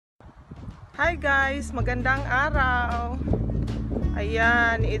Hi guys, magandang araw.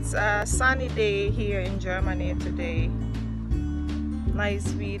 Ayan, it's a sunny day here in Germany today. Nice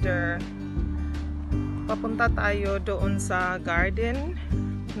weather. Papunta tayo doon sa garden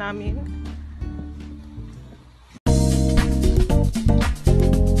namin.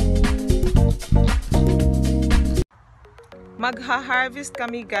 Magha-harvest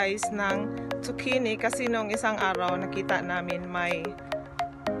kami guys ng zucchini kasi nung isang araw nakita namin may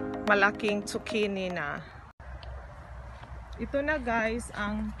malaking zucchini na. Ito na guys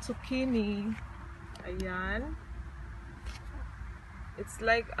ang zucchini. Ayan. It's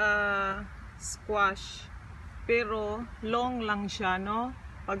like a squash. Pero long lang siya, no?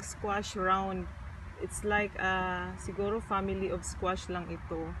 Pag squash round. It's like siguro family of squash lang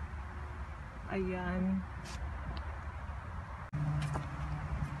ito. Ayan.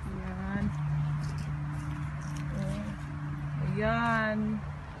 Ayan. Ayan.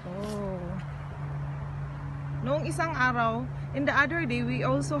 Oh. Noong isang araw, in the other day, we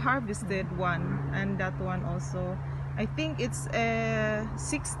also harvested one. And that one also, I think it's 6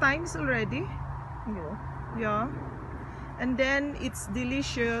 times already. Yeah. And then, it's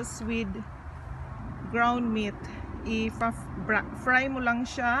delicious with ground meat. I-fry mo lang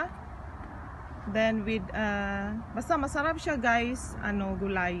siya. Then with, basta masarap siya guys.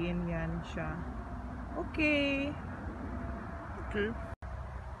 Gulayin yan siya. Okay. Okay.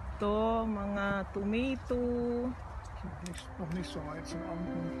 Ito, mga tomato. Noch nicht so weit zum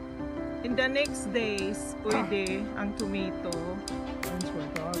Ernten. In the next days, pwede ang tomato. 1-2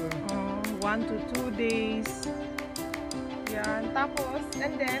 Tage. 1 to 2 days. Yan. Tapos,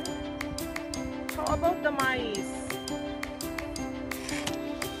 and then, how about the mais?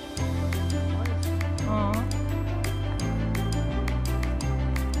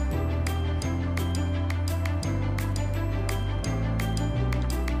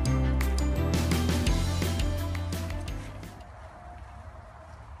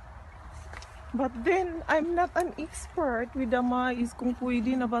 But then, I'm not an expert with the mais kung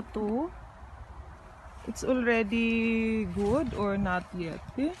pwede na ba to. It's already good or not yet.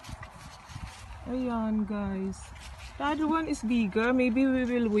 Eh? Ayan, guys. The other one is bigger. Maybe we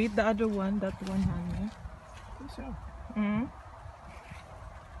will wait the other one. That one, honey.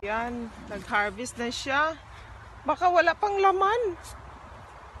 Ayan, nag-harvest na siya. Baka wala pang laman.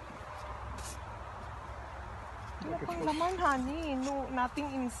 Wala pang laman, honey. No, nothing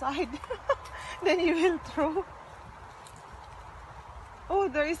inside. Then you will throw. Oh,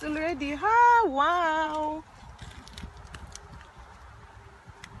 there is already. Wow.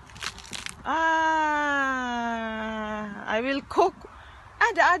 I will cook.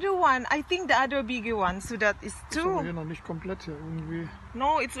 The other one. I think the other bigger one. So that is 2. Ist aber hier noch nicht komplett hier irgendwie.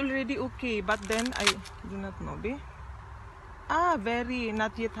 No, it's already okay. But then I do not know, be. Very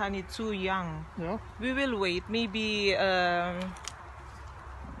not yet, honey. Too young. Yeah. We will wait. Maybe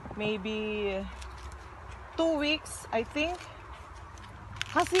 2 weeks, I think.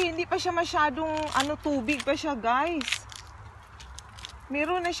 Kasi hindi pa siya masyadong tubig pa siya, guys.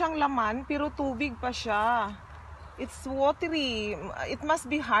 Meron na siyang laman, pero tubig pa siya. It's watery. It must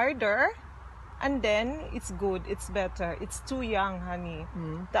be harder. And then, it's good. It's better. It's too young, honey.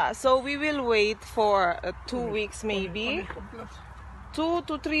 So, we will wait for 2 weeks, maybe. 2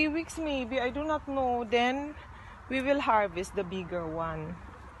 to 3 weeks, maybe. I do not know. Then, we will harvest the bigger one.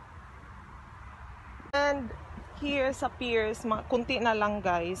 And here sa pears, kunti na lang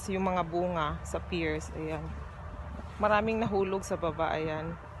guys, yung mga bunga sa pears. Ayan. Maraming nahulog sa baba.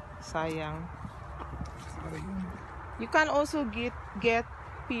 Ayan. Sayang. You can also get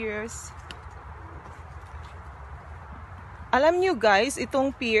pears. Alam nyo guys,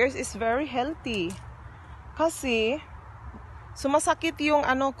 itong pears is very healthy. Kasi, sumasakit yung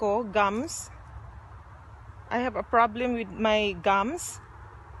gums. I have a problem with my gums.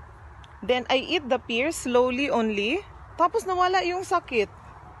 Then, I eat the pears slowly only. Tapos, nawala yung sakit.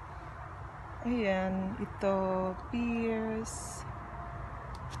 Ayan. Ito. Pears.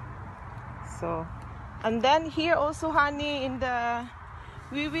 So. And then, here also, honey, in the...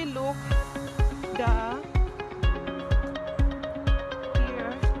 We will look the...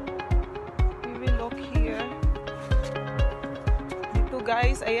 Here. We will look here. Dito,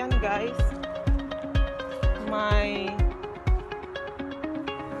 guys. Ayan, guys. May...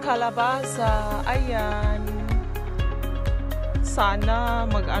 kalabasa, ayan. Sana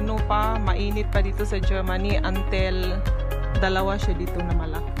mainit pa dito sa Germany until 2 siya dito na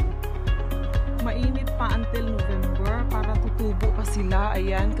malaki. Mainit pa until November para tutubo pa sila,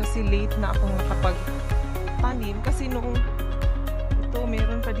 ayan, kasi late na akong nakapagtanim kasi nung ito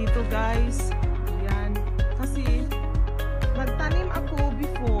meron pa dito guys, ayan, kasi nagtanim ako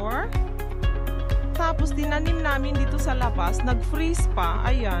before Tapos tinanim namin dito sa labas, nag-freeze pa.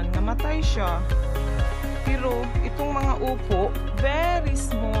 Ayan, namatay siya. Pero itong mga upo, very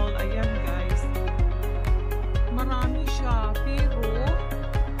small. Ayan guys. Marami siya. Pero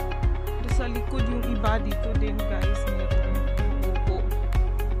sa likod yung iba dito din guys. Meron yung upo.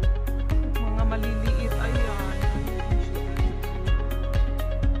 Mga maliliit. Ayan.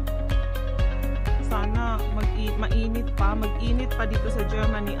 Sana mag-init pa dito sa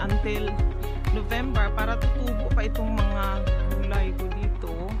Germany until November para tutubo pa itong mga gulay ko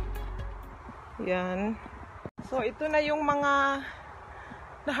dito. Yan. So, ito na yung mga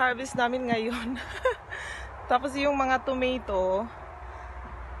na-harvest namin ngayon. Tapos yung mga tomato,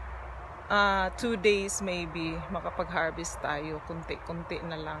 2 days maybe, makapag-harvest tayo. Kunti-kunti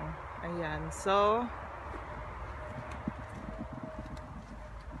na lang. Ayan. So,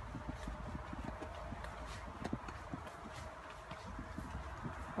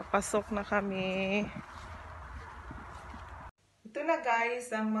 papasok na kami. Ito na guys,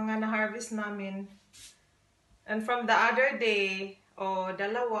 ang mga na-harvest namin. And from the other day,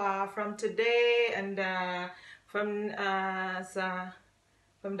 dalawa, from today, and from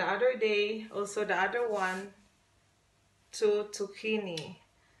the other day, also the other one, 2 zucchini.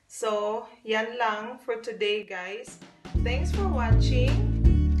 So, yan lang for today guys. Thanks for watching,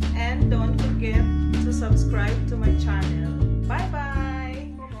 and don't forget to subscribe to my channel. Bye bye!